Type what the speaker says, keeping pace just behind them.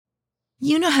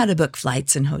You know how to book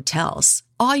flights and hotels.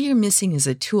 All you're missing is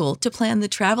a tool to plan the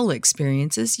travel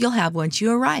experiences you'll have once you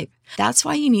arrive. That's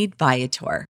why you need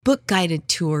Viator. Book guided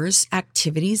tours,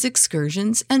 activities,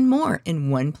 excursions, and more in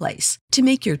one place to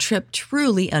make your trip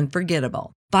truly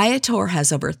unforgettable. Viator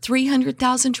has over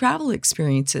 300,000 travel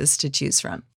experiences to choose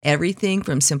from. Everything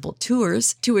from simple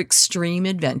tours to extreme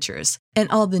adventures and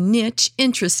all the niche,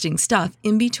 interesting stuff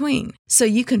in between. So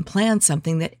you can plan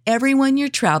something that everyone you're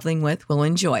traveling with will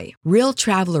enjoy. Real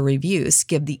traveler reviews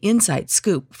give the inside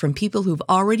scoop from people who've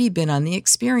already been on the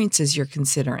experiences you're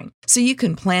considering. So you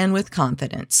can plan with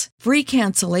confidence. Free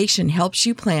cancellation helps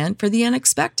you plan for the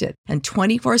unexpected. And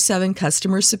 24/7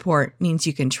 customer support means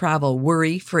you can travel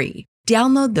worry-free.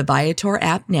 Download the Viator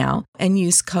app now and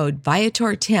use code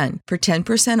Viator10 for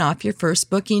 10% off your first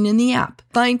booking in the app.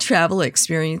 Find travel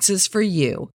experiences for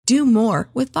you. Do more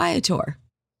with Viator.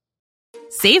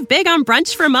 Save big on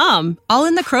brunch for mom, all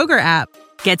in the Kroger app.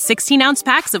 Get 16-ounce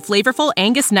packs of flavorful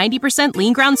Angus 90%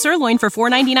 lean ground sirloin for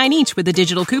 $4.99 each with a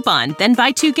digital coupon. Then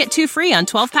buy 2, get 2 free on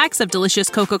 12 packs of delicious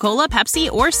Coca-Cola,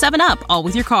 Pepsi, or 7-Up, all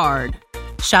with your card.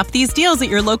 Shop these deals at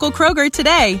your local Kroger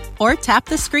today, or tap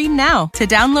the screen now to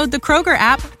download the Kroger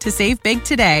app to save big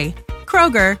today.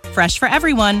 Kroger, fresh for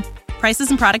everyone. Prices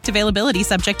and product availability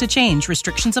subject to change.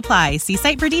 Restrictions apply. See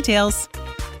site for details.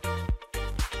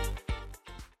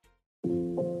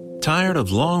 Tired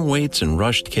of long waits and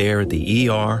rushed care at the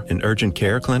ER and urgent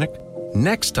care clinic?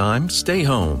 Next time, stay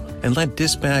home and let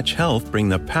Dispatch Health bring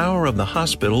the power of the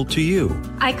hospital to you.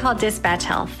 I call Dispatch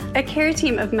Health. A care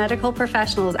team of medical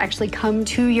professionals actually come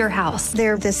to your house.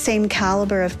 They're the same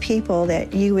caliber of people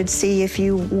that you would see if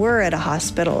you were at a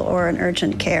hospital or an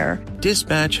urgent care.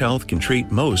 Dispatch Health can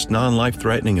treat most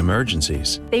non-life-threatening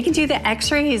emergencies. They can do the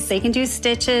x-rays, they can do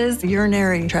stitches,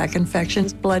 urinary tract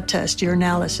infections, blood test,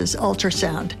 urinalysis,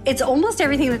 ultrasound. It's almost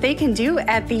everything that they can do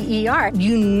at the ER.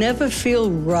 You never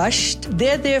feel rushed.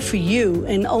 They're there for you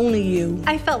and only you.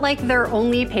 I felt like their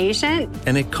only patient.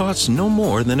 And it costs no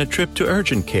more than a trip to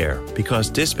urgent care because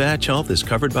Dispatch Health is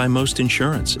covered by most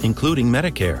insurance, including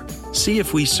Medicare. See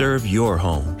if we serve your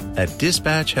home at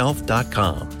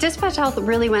dispatchhealth.com. Dispatch Health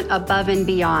really went above and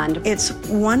beyond. It's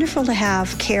wonderful to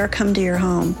have care come to your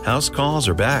home. House calls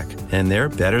are back, and they're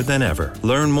better than ever.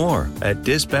 Learn more at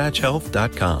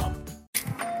dispatchhealth.com.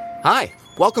 Hi,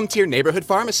 welcome to your neighborhood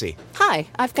pharmacy. Hi,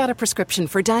 I've got a prescription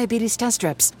for diabetes test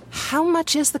strips. How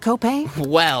much is the copay?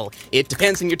 Well, it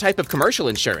depends on your type of commercial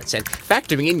insurance and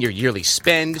factoring in your yearly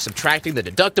spend, subtracting the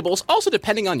deductibles, also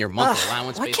depending on your monthly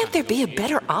allowance. Why can't there be a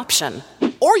better option?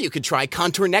 Or you could try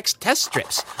Contour Next test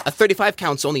strips. A 35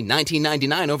 count's only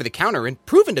 $19.99 over the counter and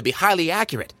proven to be highly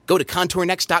accurate. Go to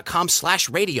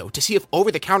contournext.com/radio to see if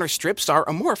over-the-counter strips are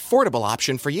a more affordable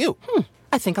option for you.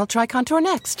 I think I'll try Contour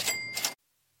Next.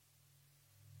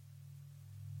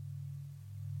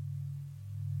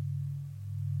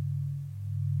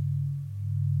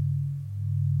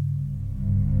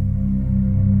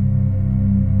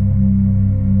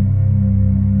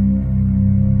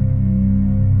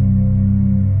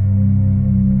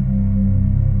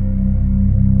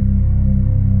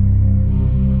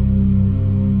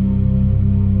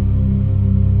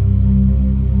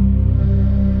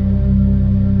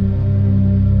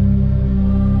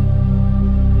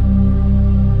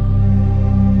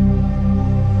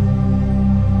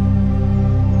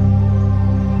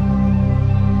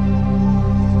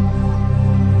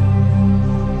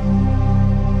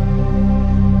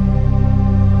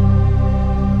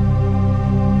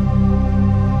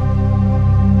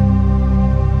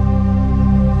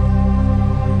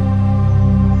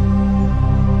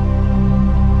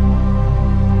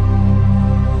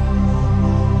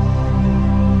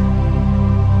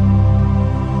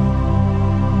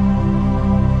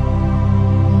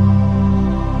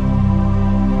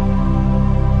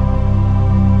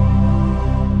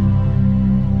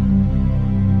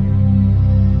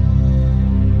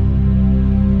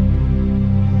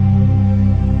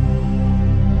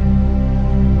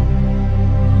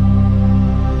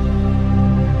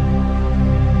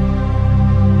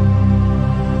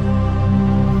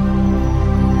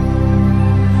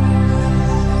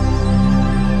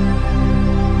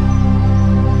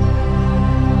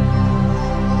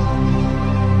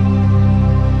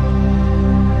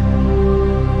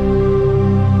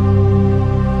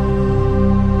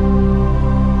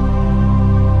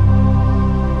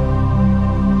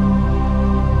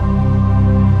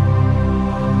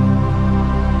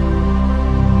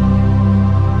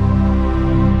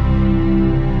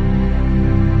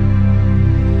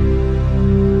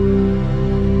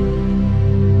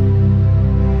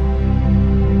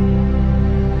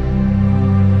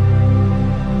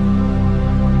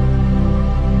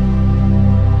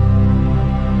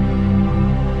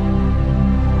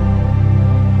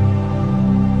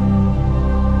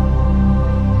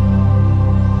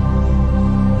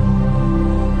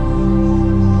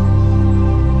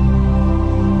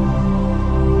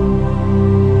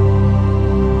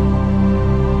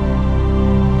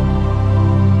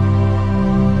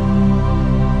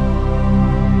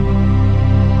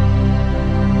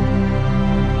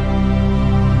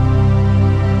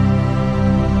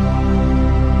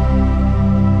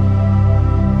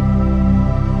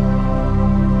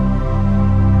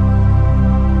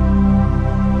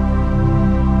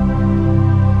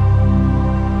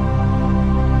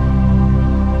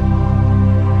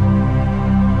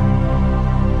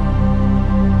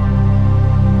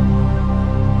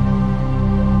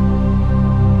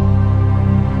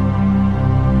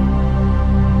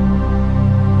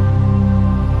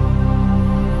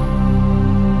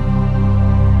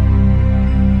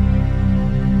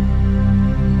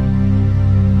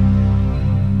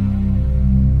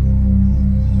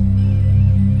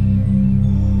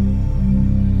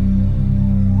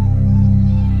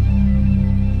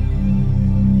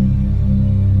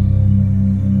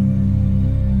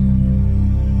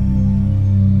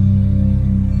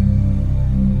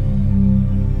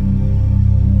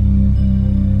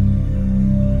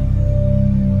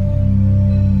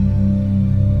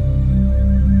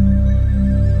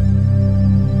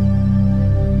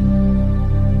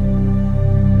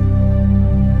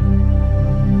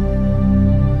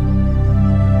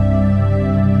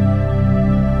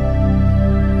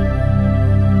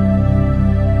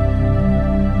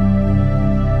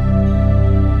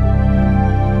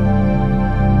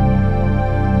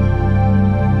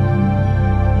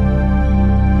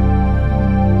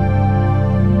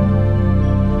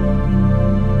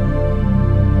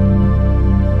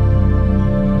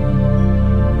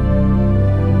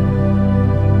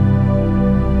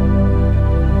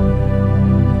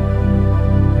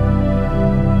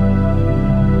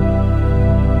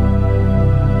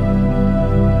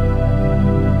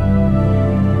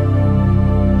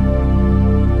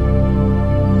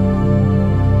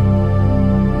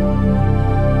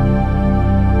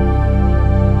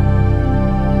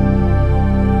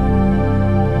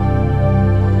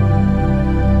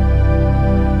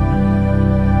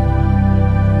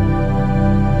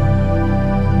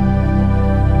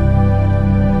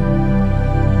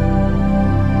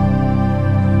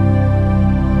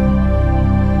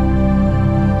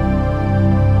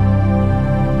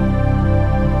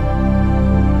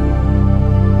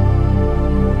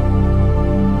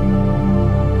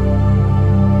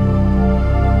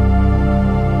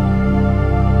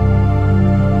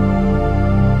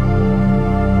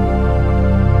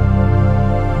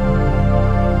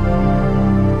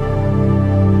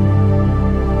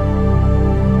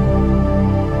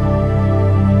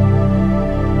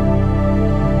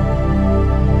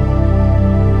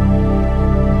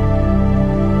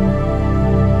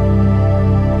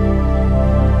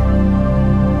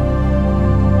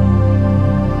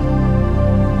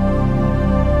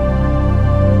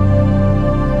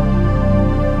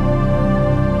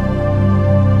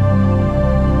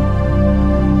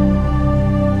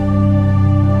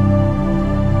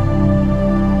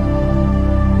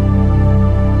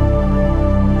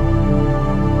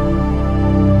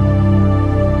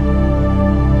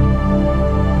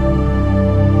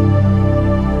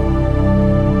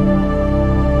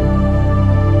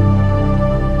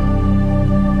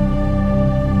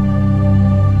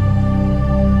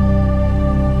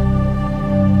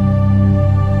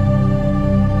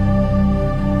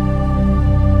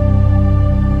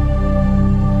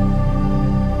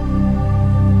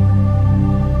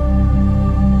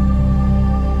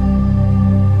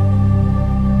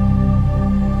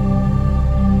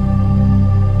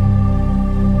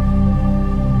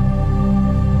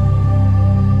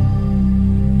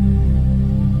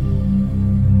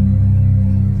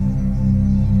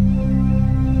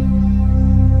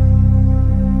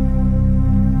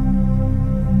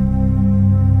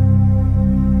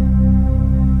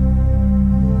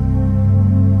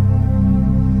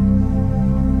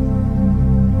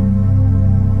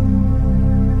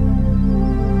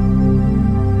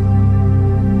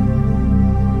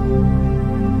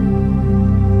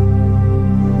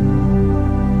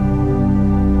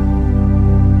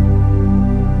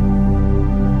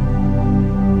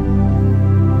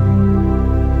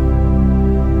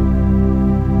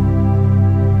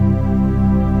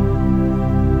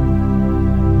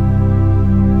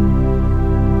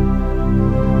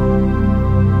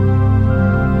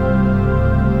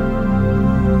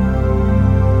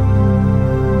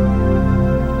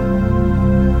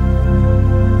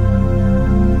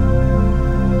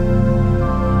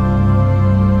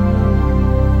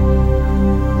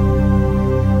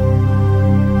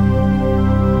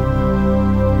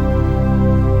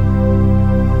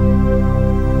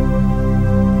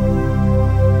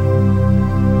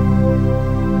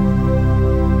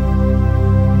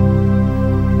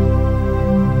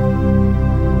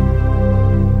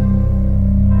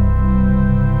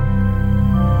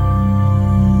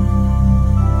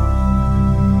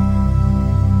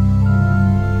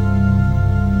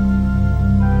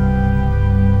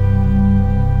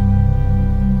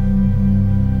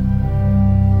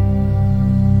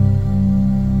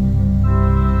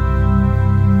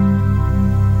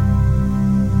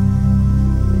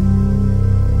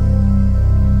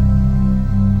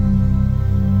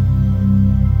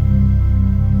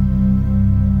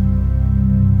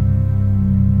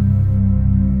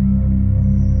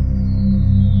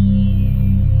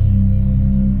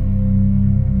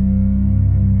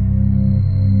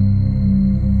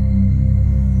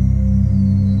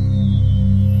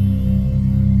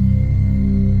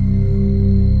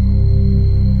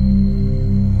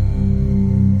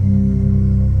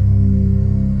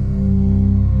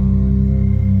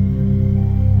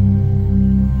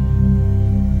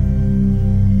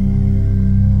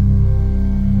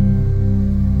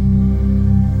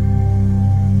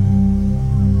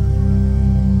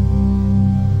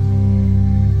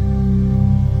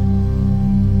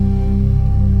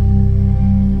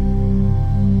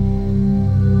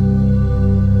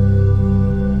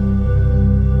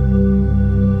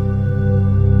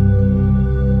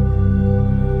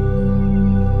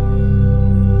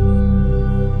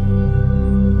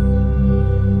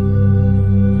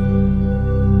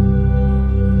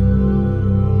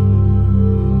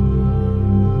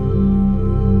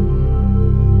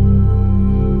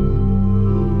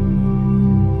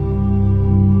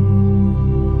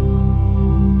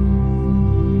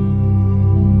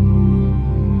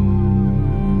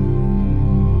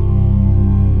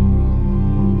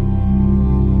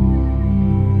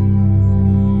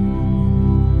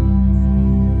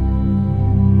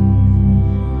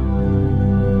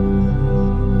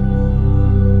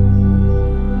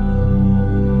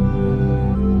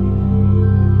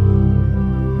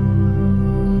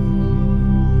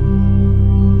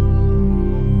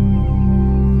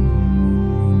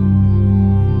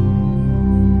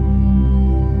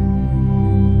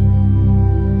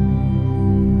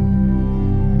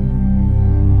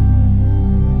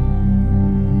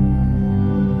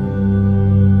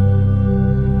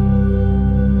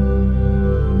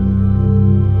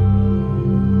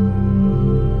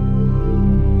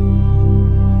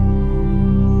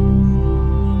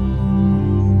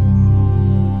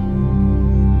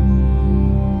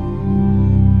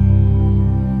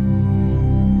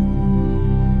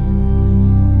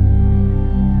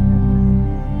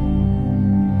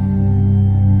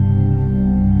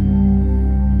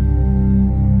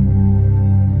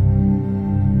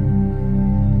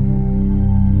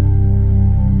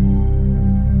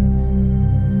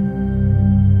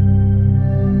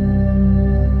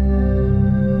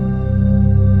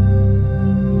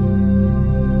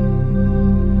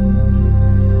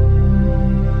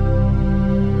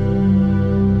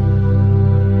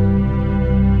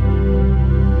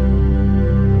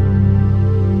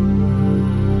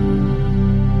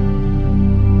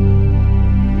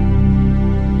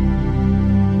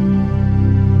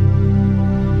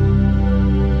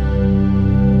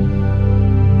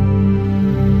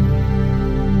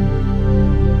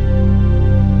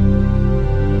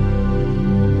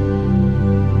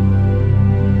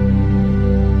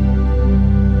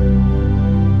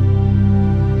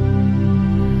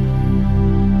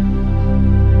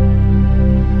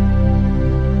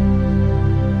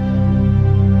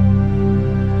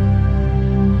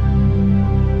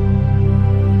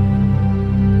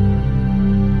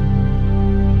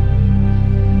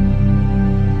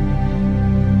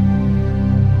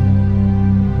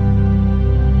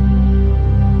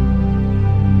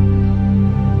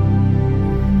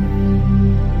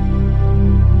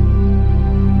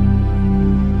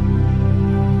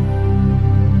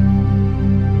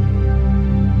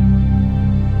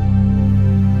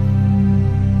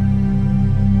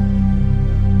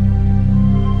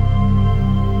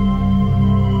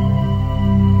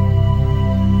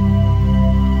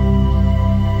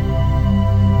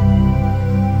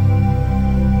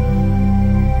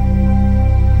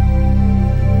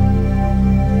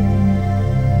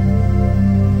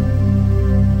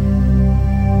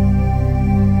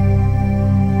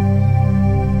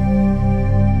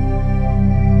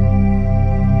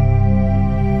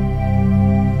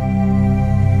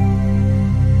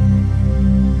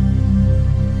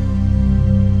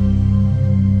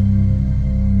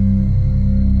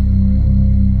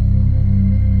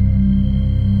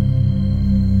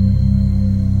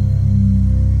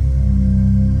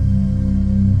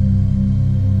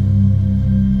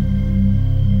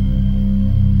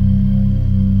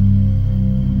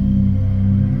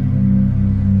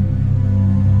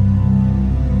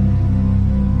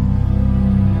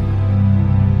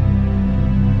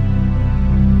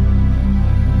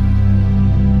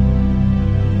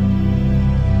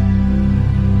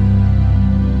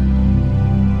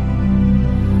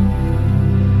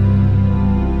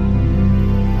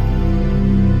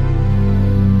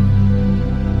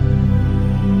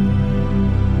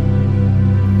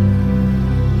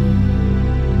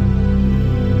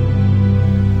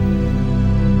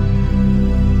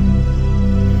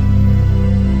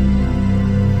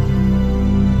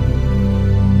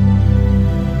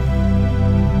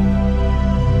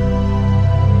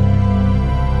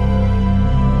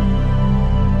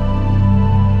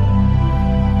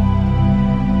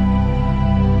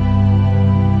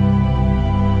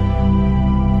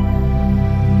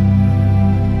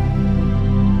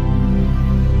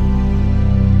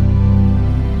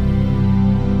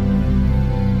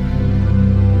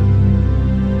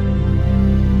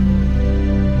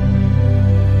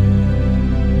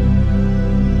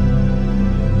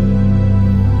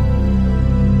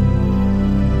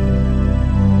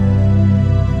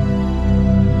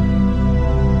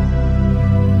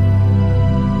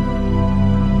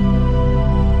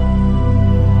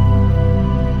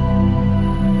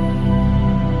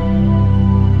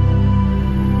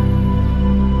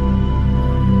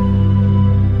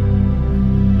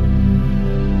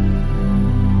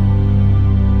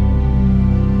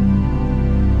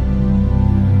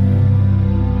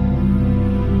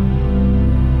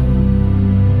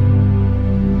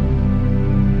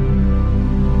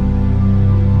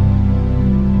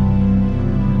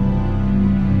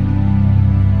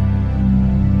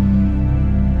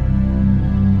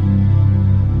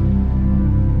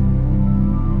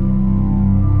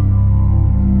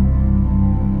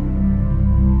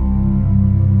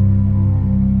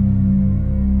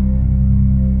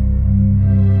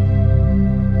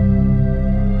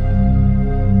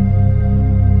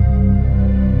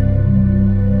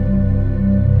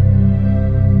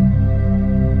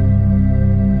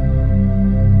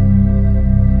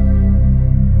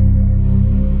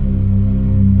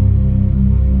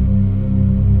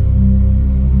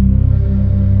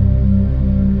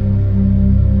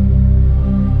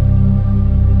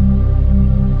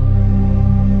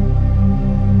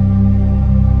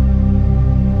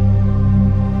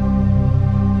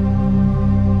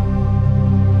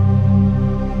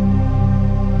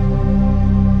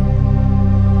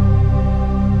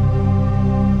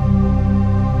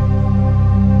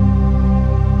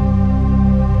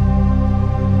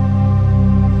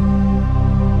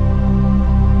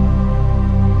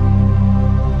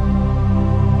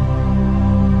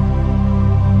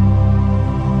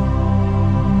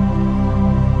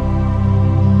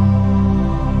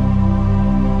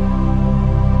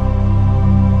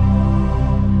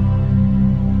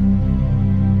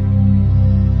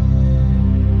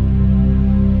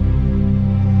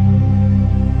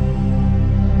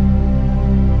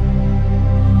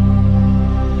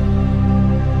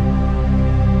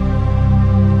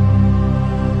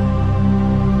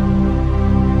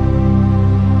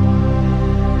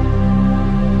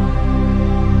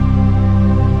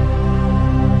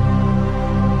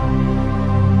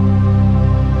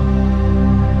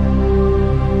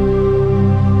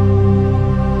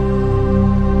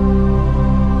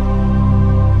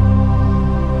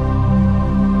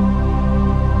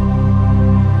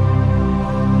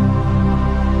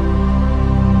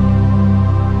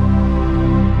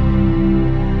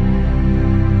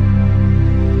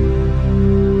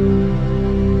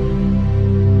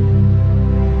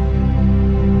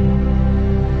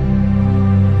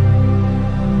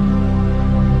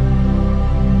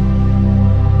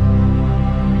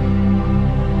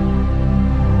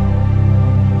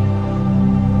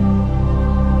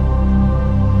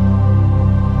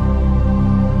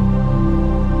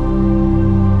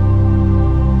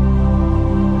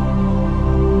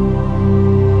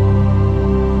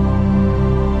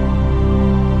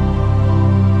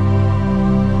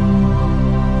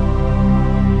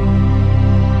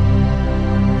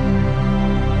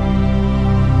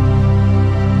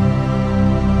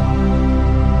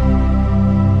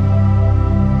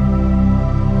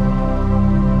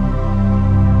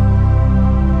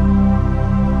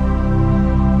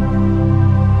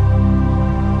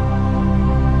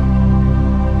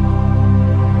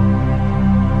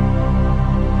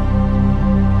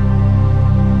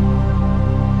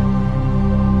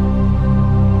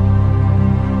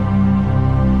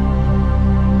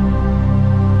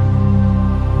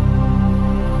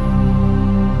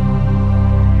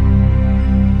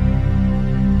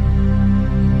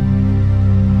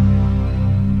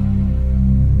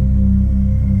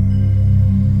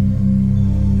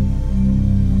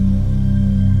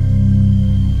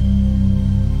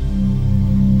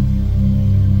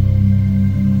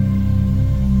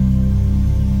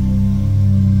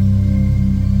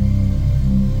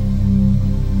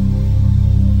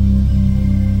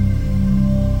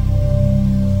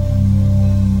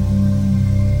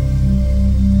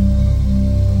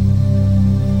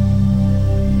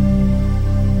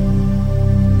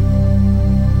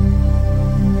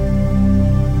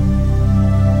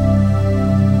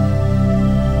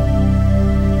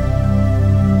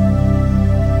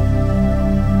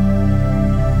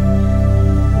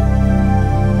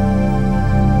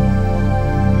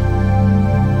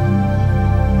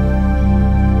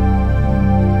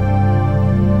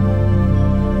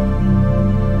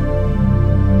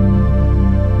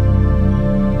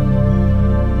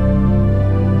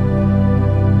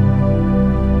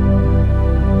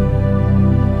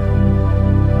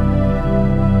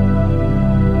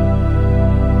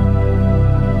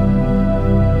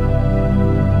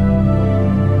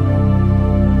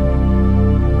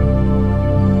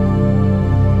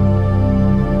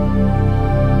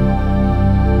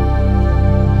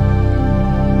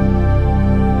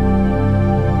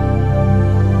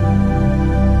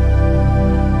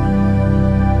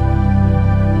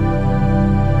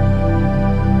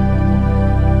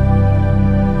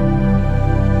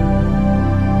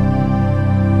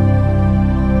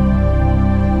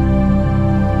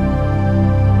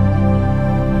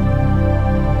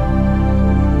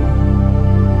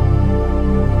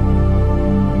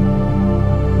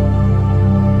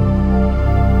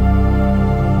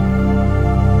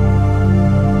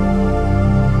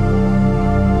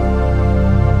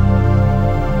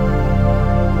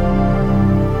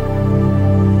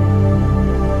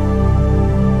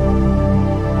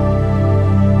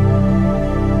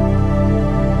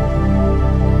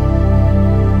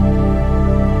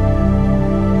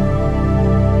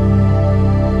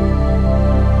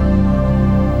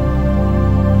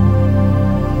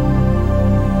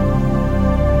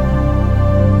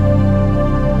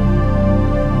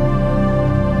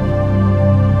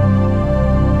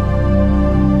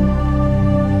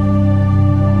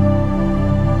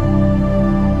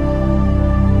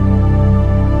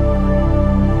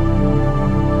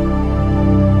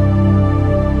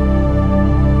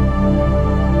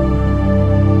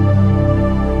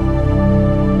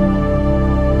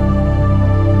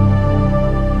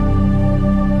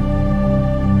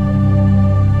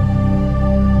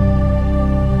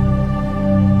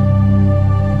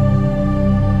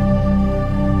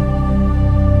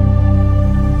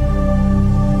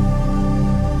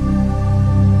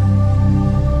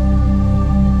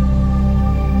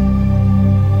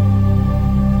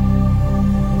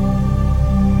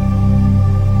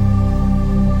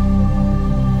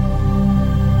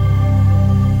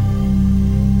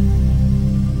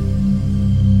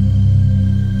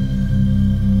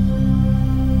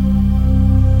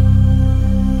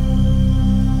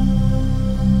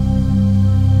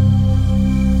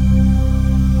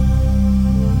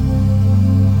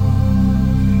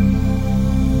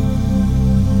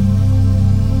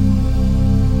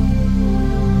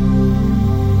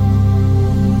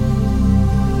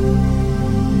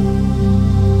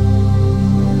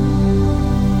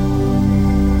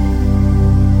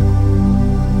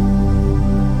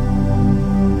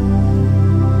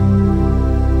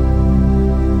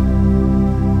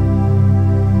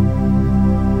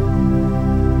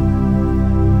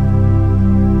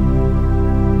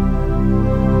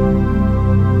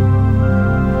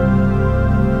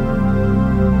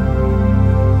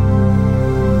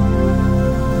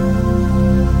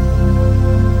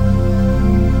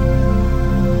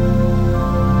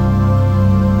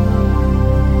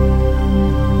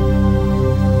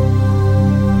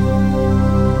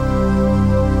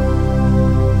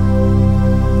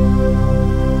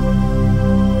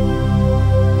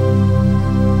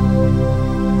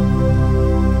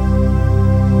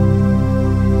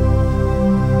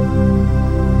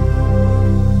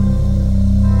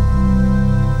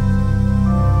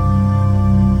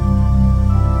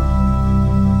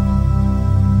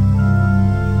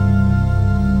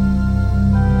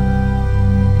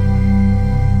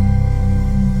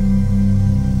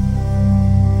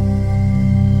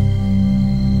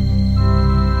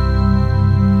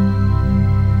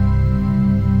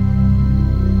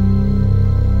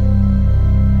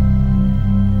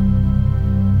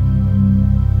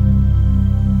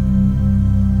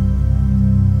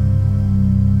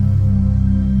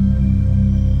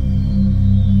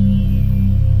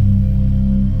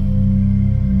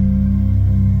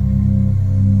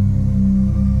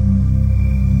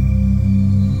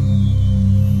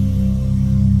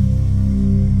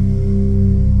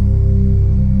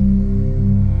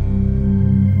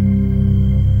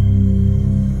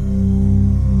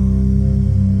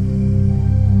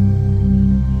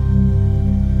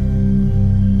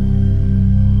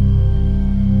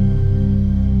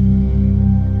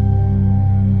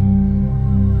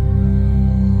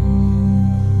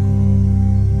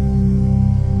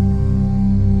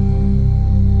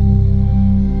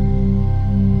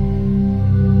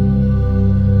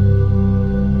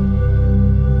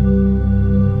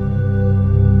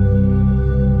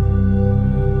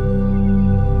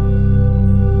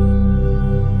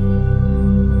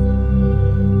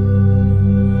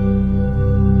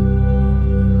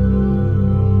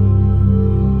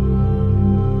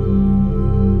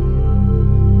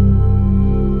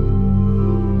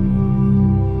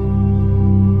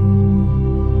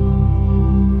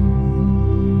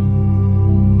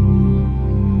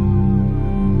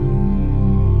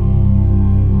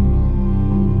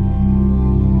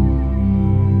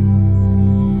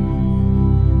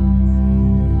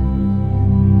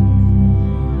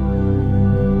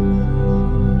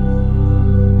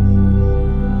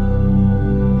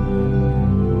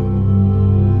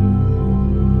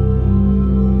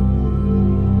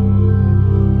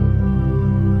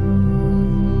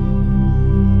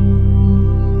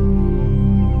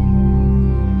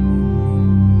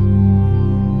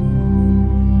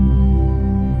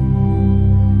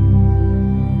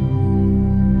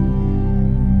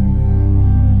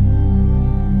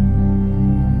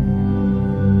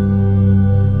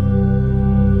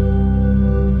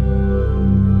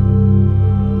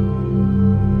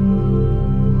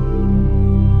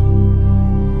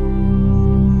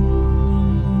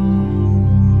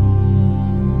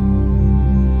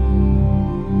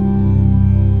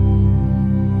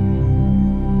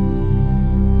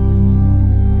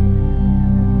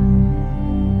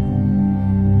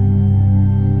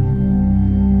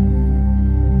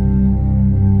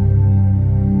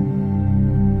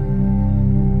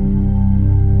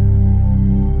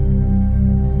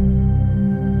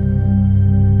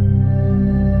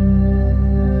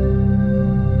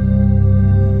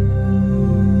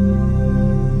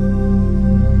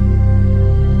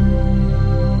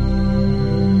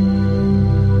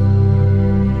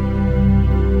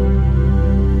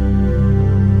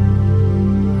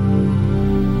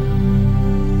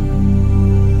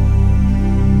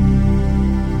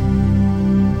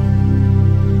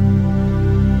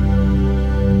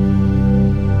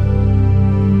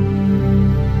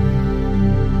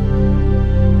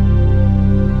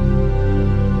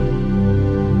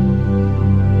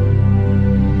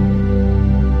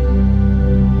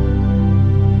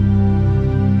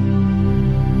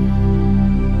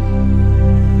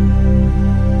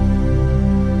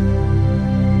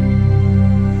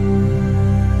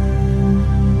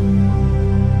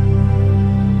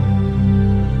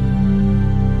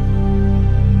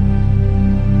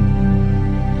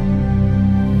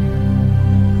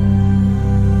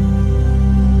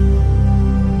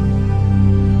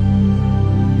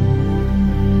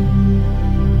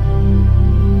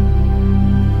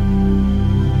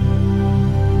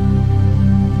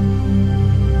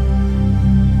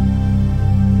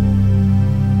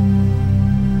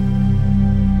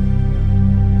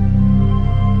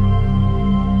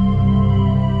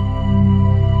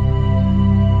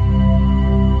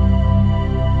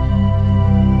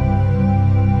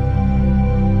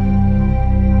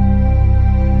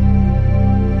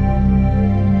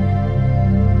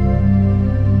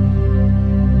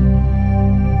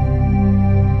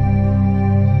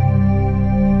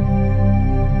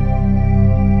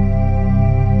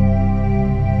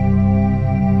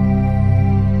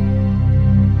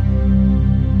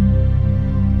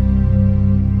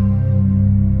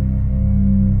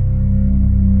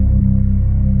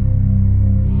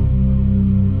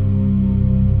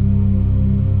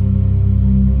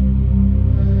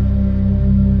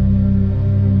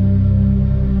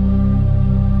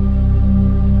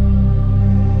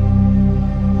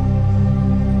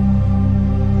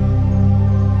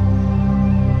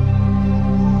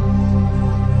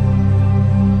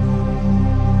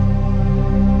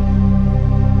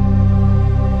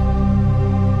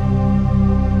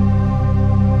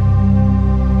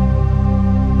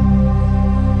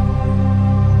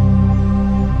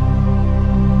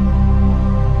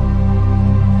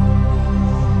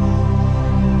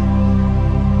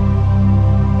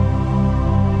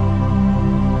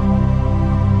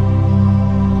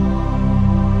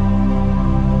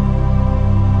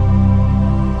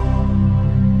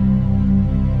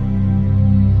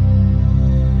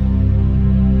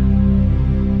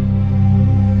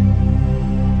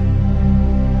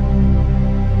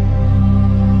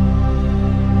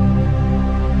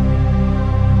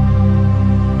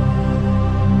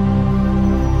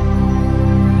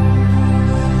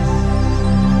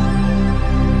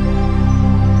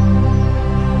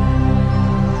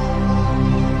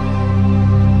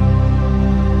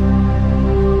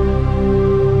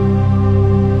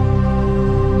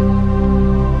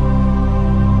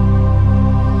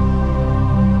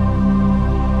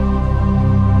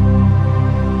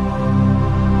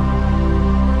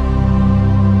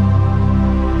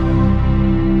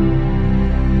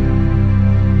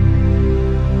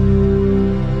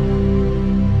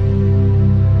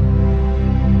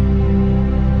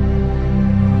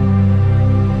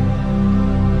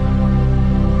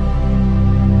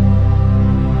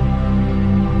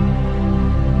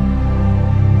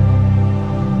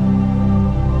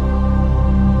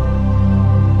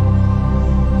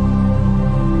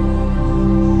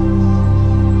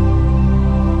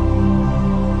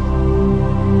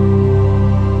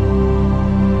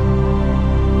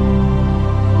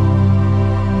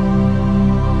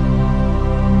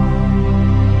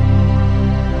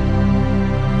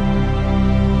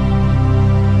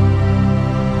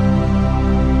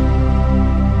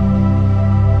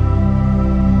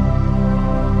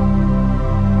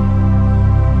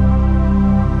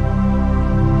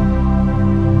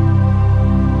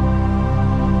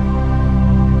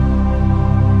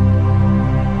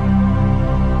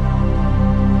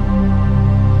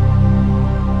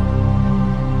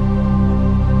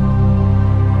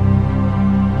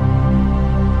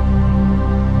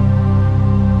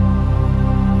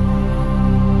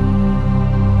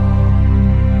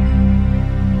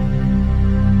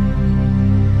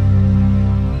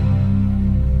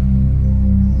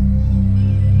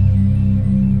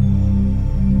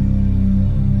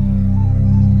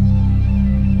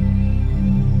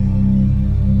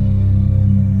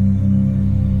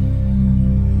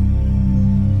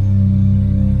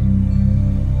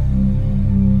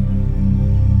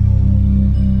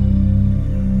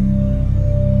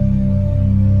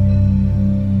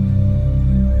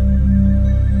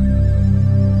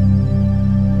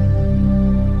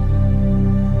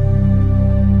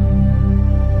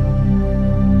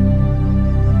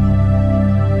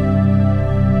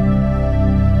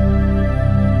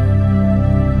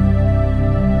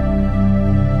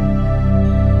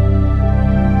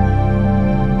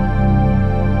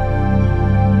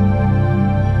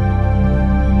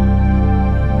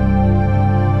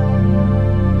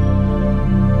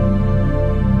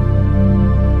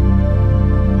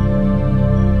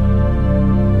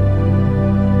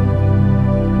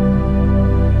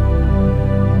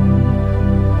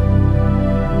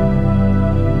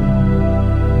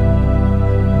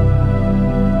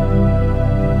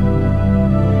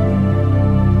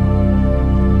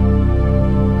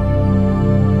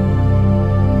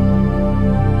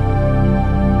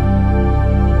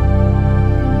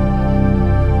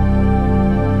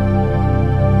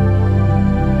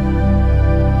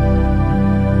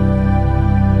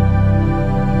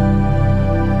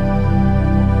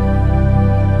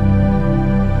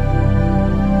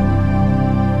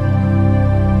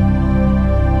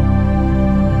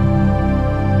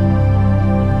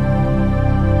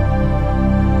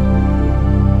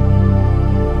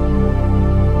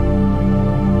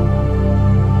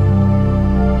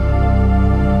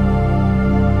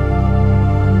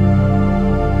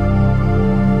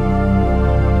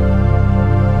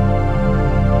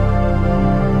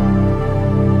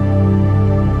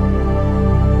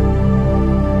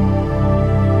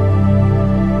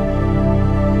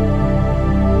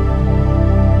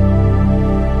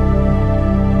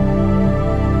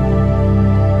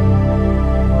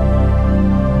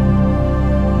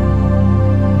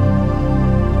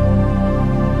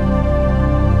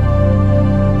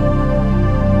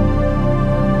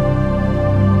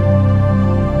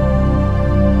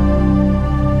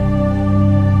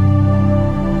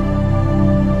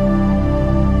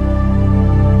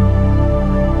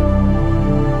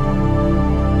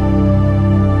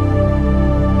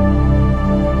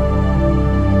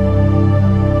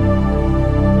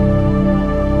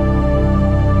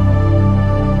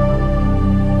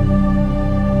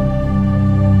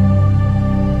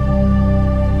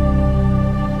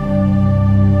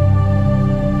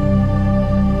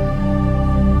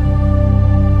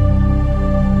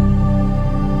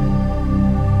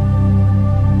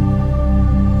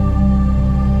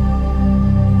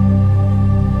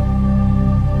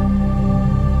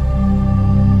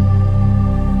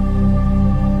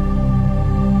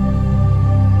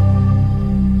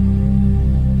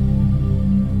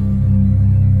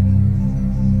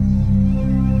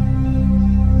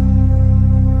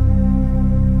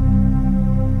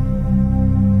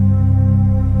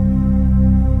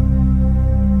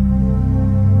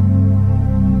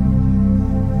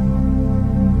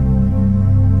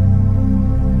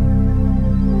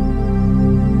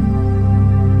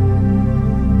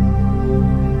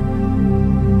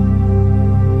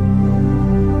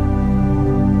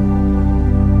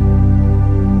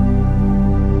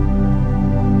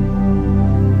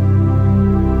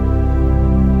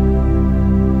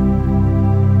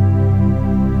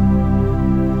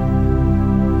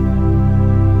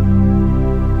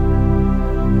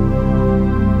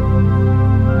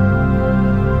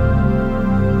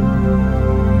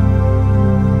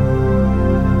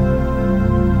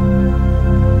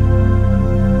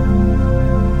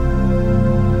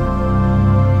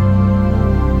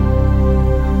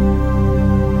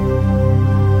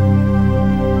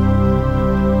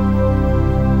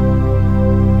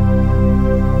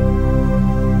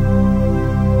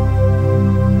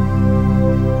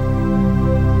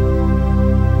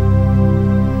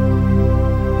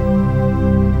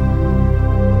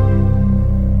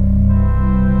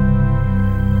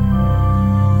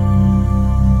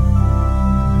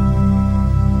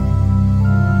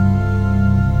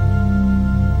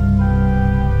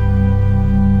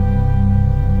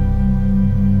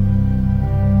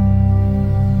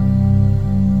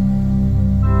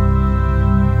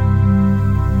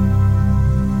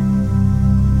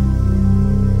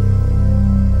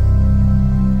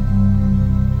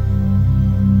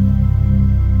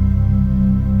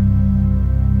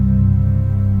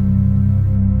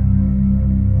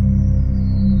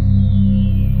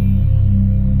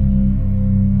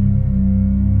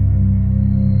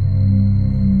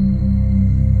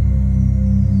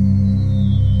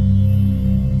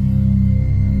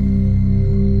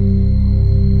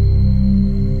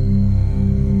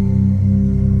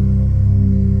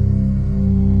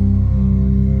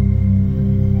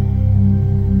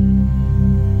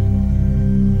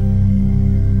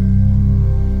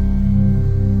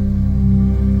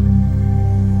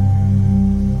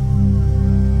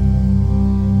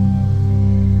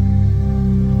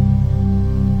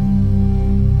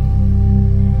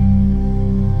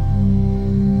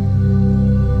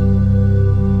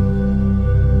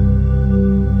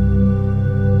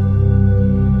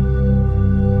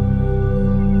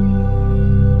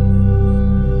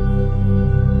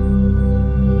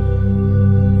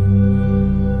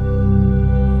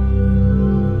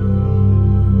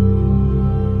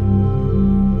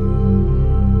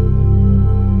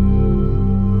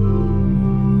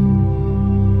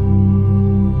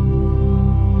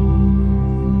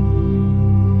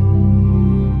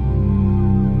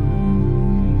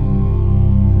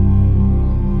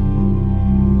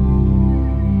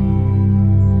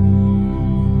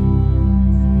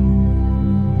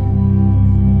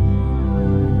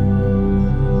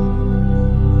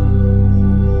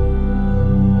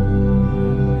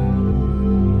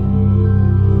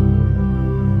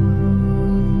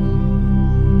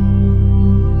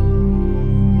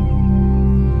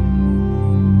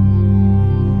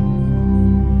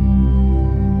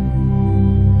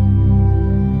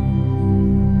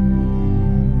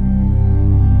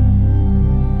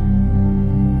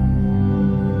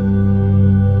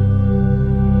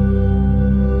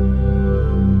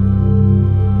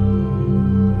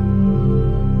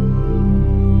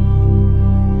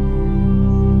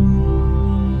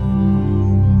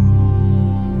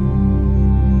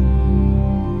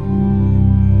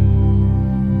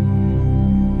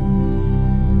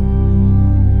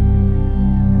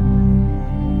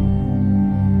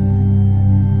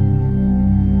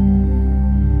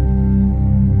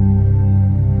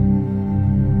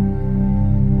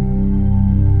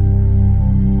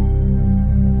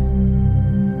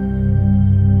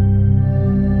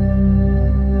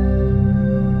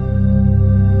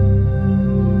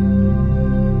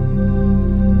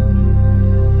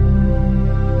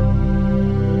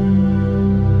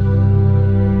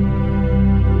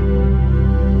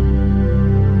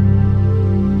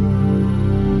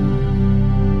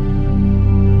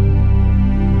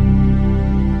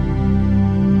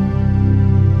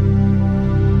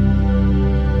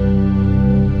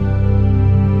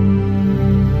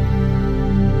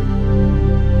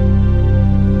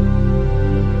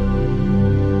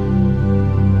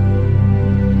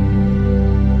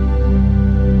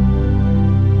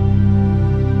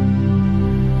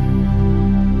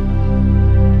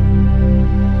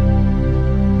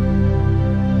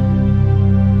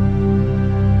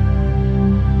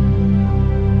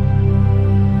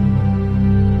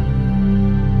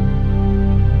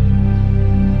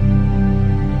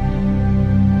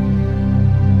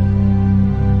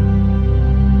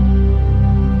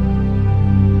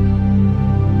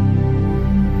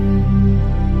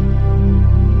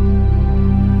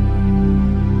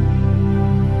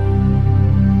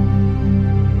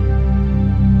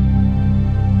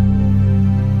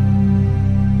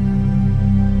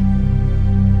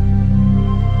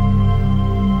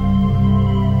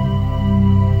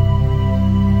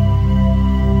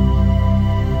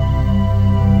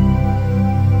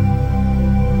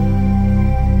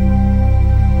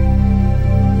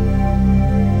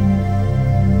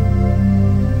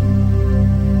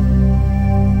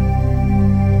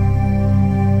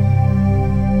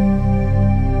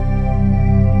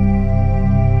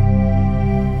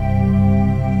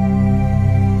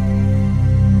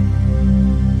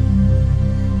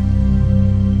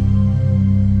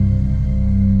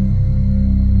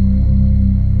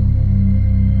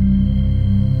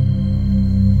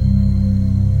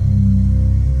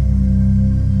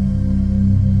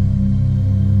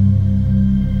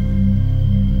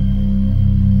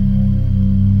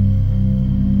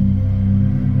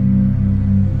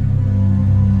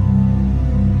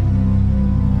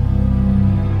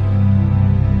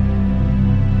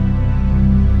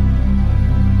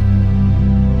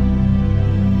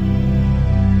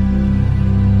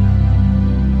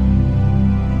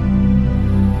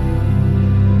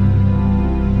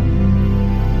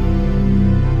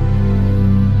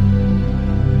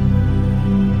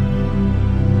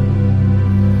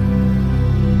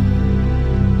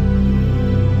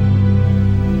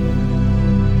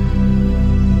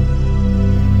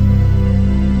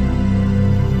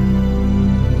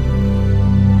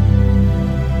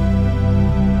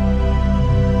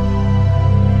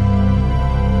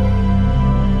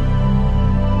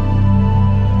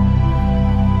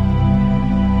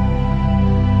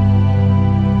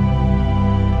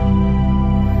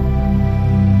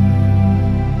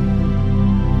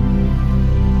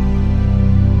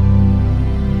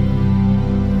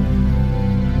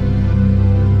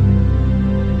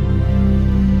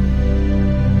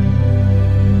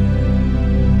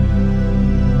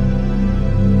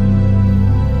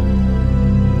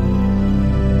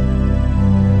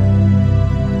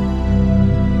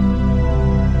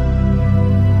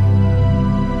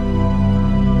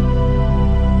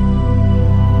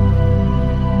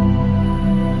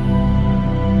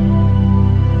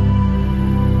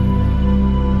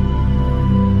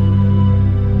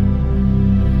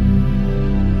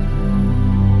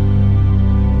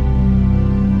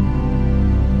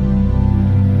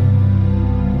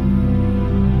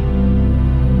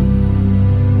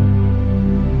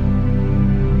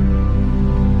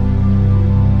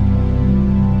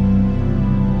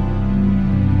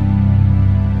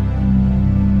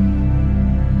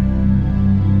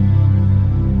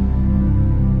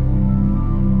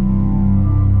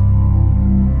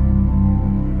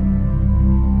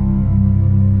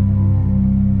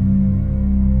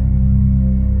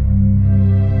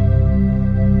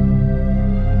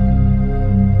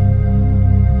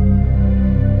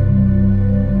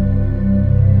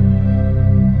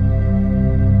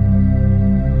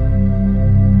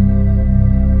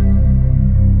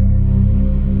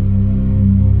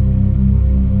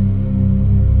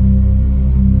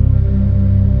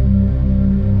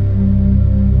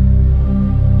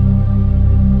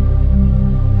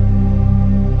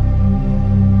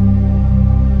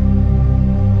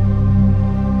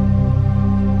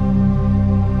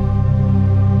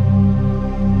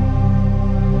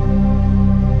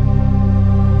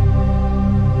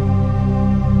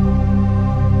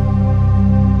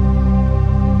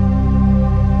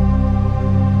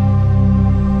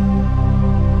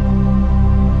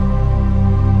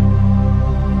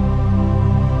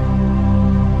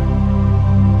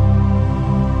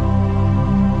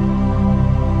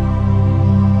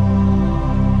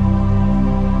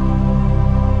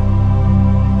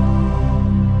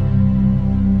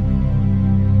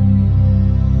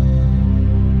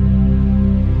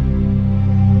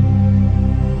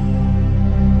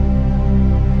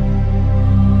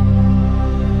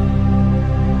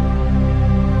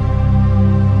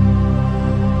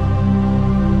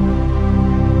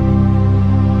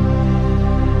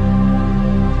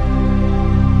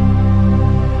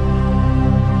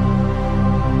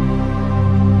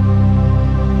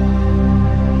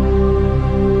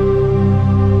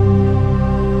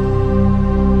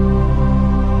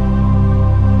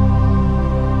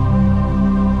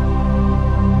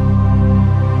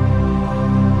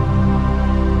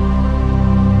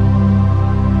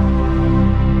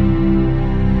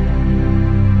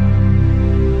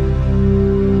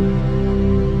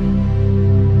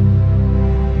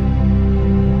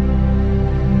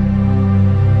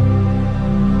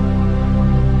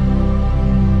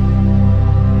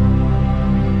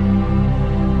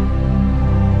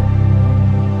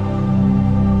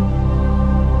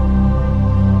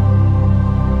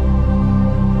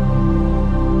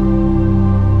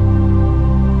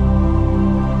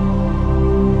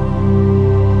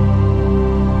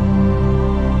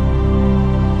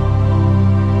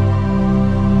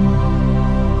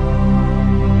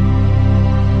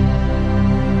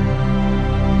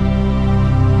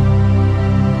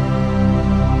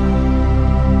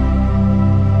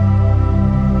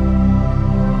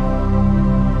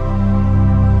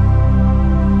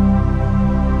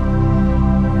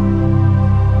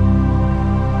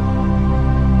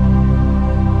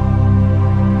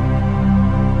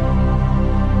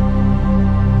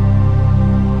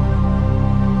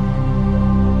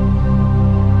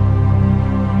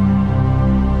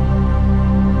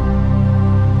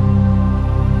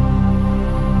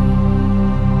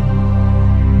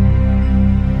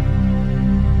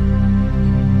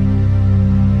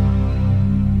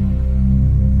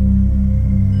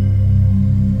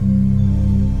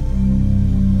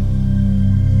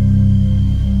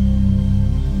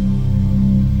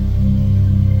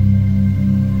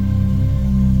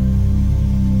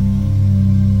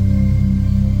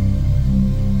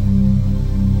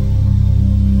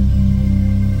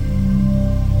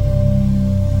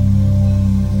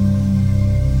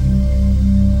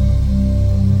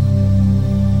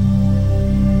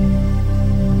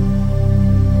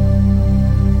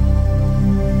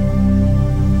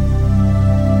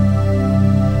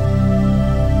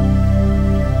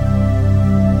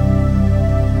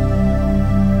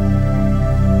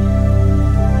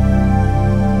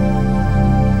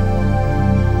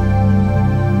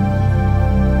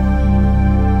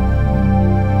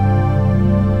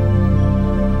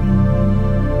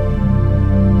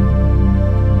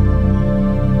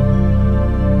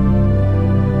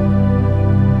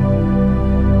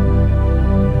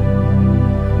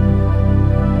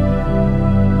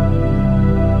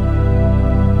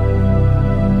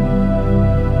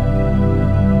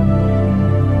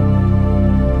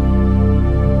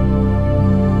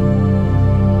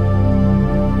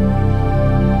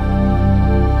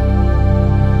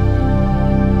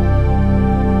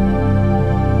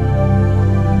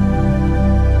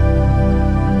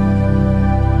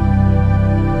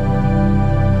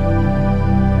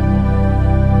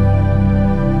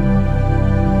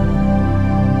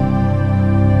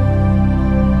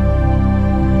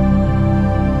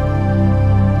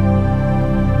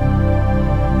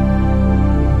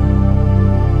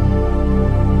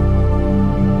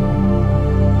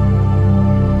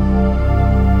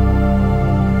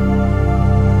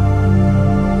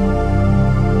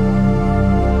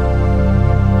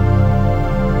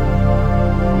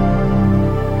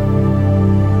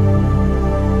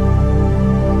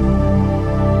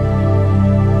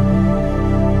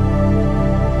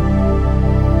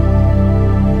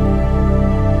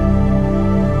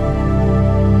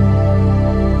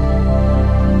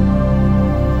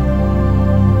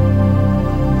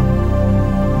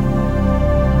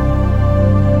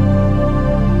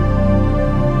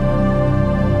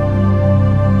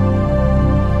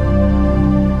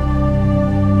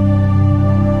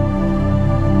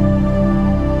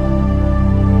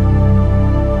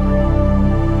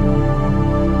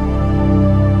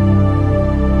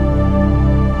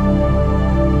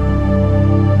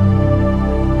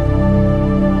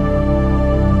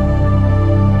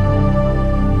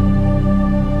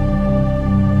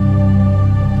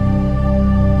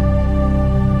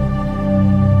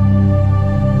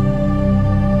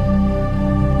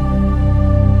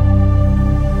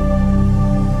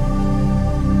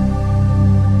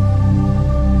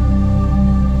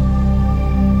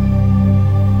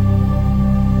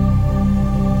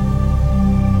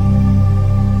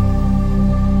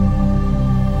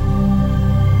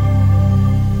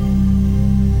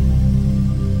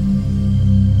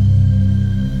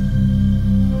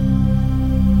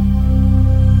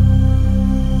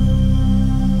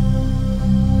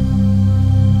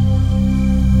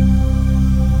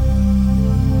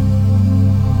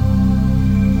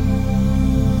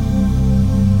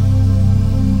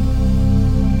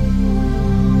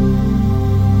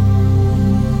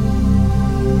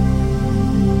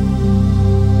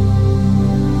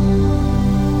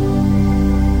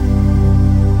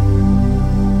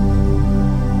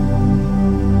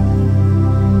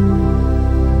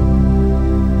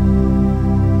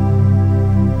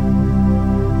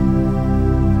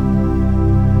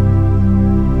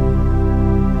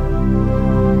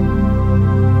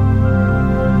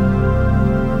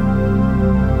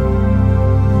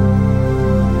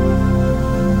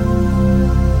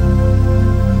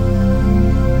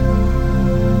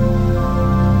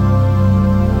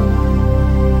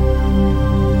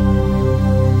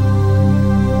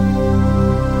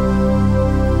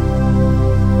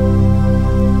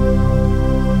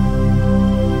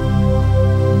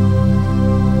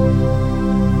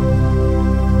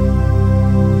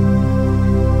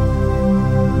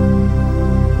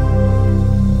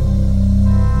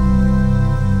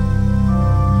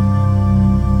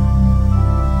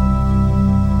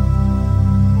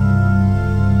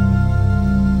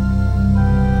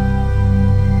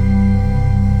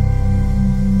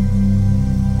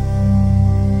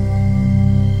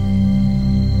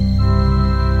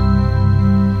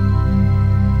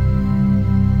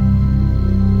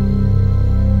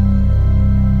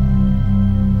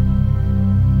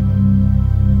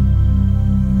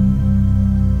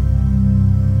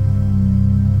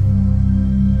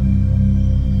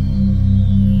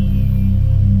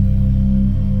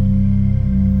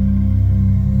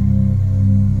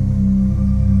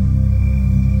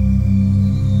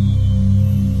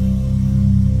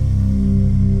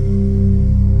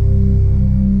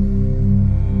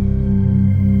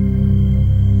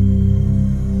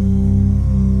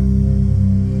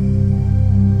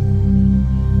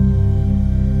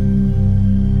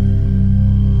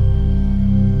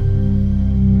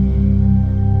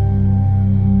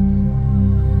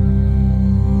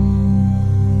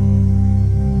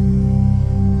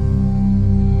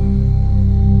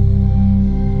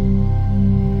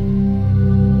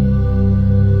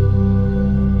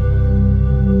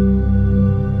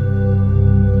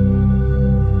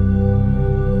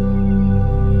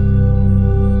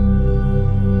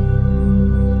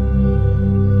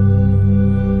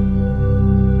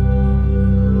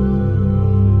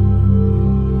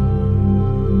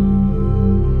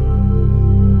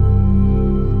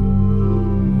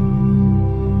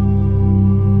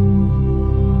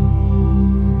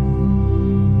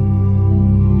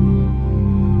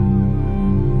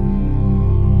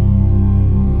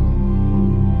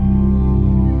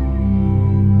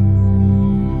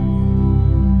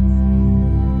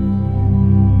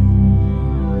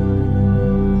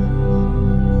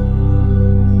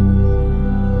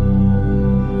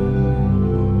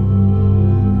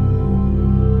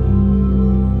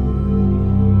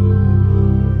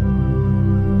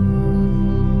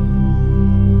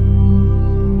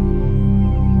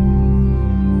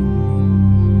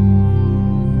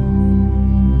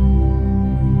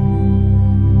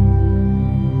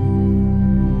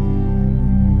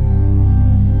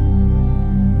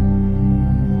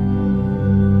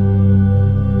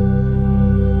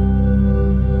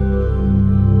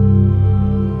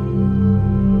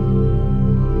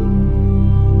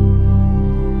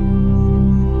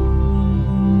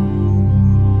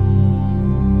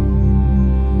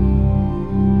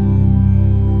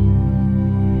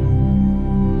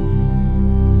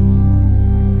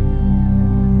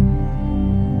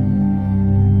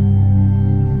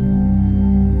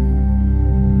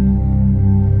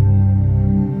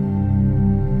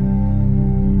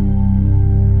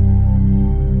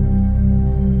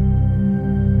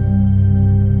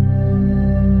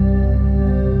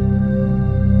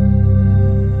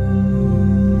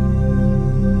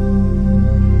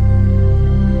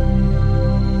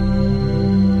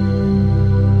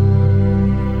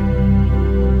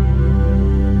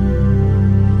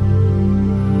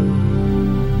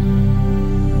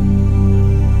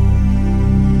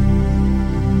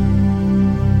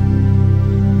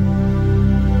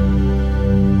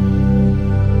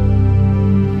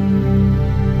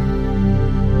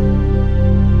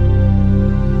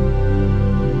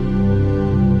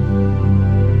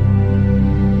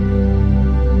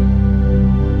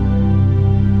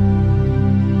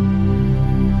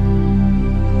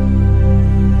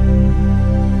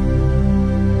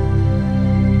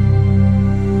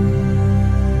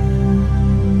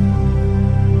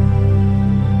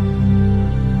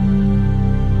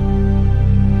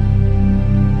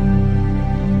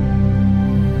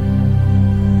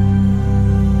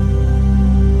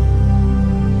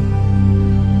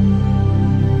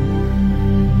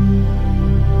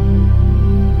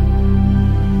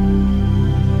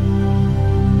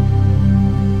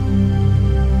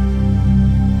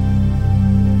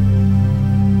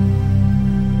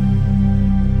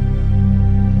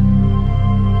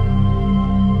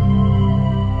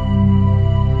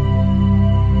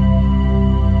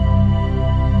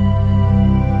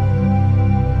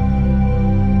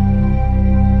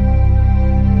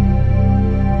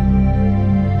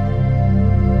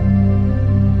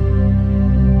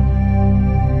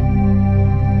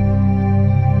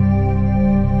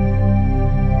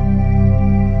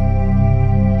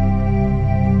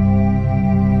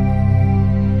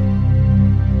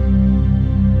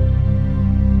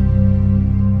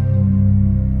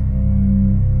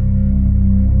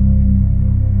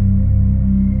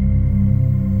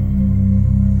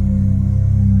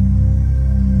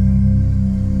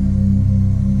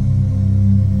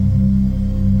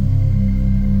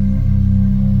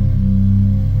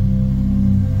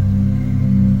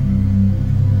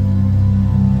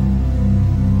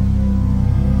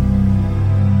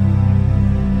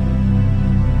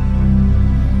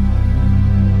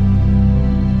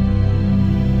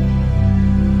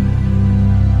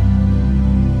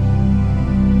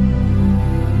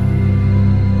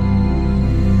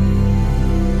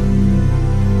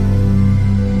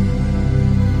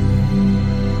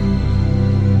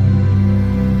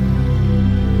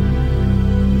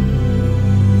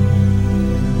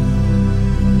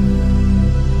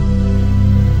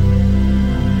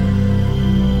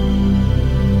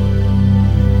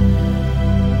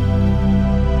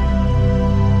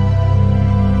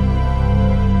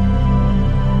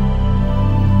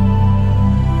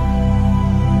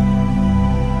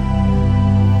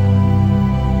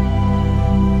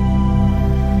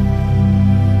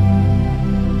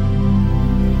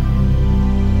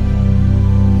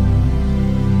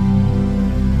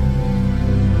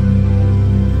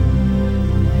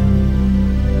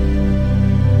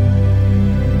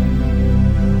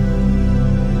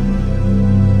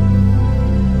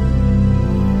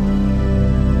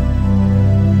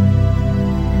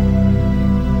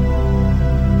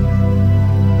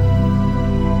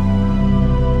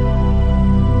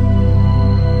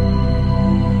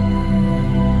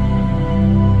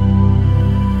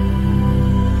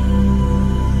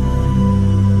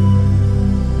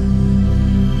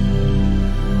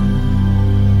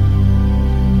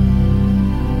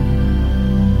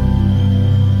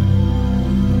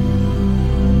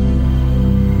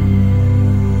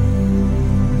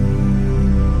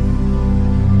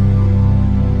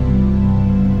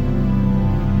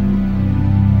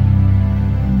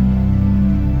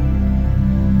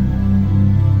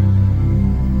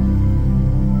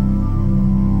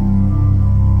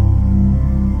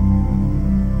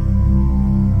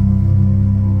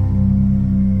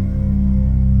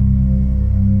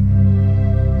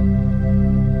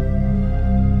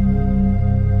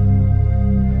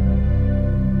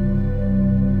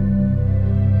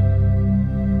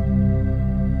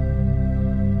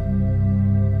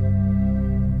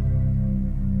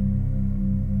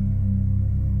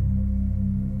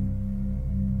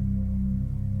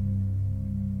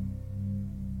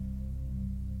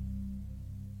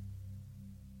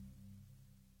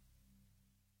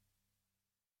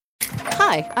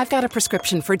 Hi, I've got a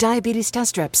prescription for diabetes test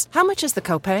strips. How much is the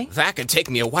copay? That could take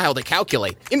me a while to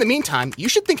calculate. In the meantime, you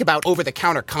should think about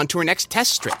over-the-counter Contour Next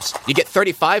test strips. You get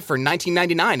 35 for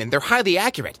 $19.99, and they're highly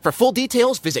accurate. For full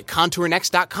details, visit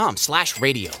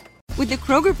contournext.com/radio. With the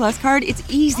Kroger Plus card, it's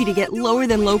easy to get lower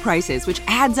than low prices, which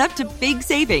adds up to big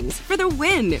savings for the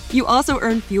win. You also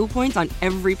earn fuel points on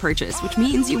every purchase, which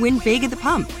means you win big at the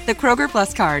pump. The Kroger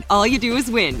Plus card, all you do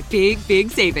is win. Big,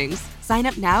 big savings. Sign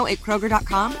up now at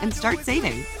Kroger.com and start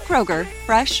saving. Kroger,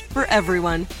 fresh for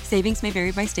everyone. Savings may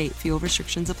vary by state. Fuel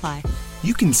restrictions apply.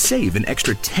 You can save an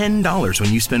extra $10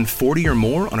 when you spend $40 or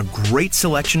more on a great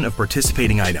selection of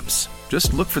participating items.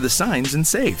 Just look for the signs and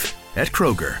save at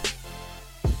Kroger.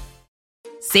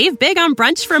 Save big on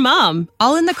brunch for mom,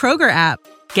 all in the Kroger app.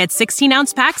 Get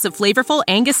 16-ounce packs of flavorful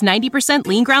Angus 90%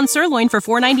 lean ground sirloin for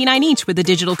 $4.99 each with a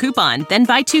digital coupon. Then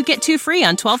buy 2, get 2 free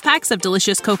on 12 packs of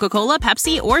delicious Coca-Cola,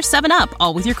 Pepsi, or 7-Up,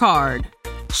 all with your card.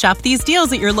 Shop these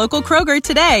deals at your local Kroger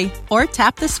today, or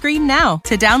tap the screen now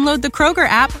to download the Kroger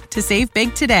app to save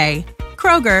big today.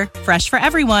 Kroger, fresh for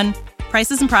everyone.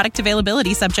 Prices and product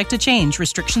availability subject to change.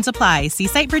 Restrictions apply. See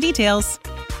site for details.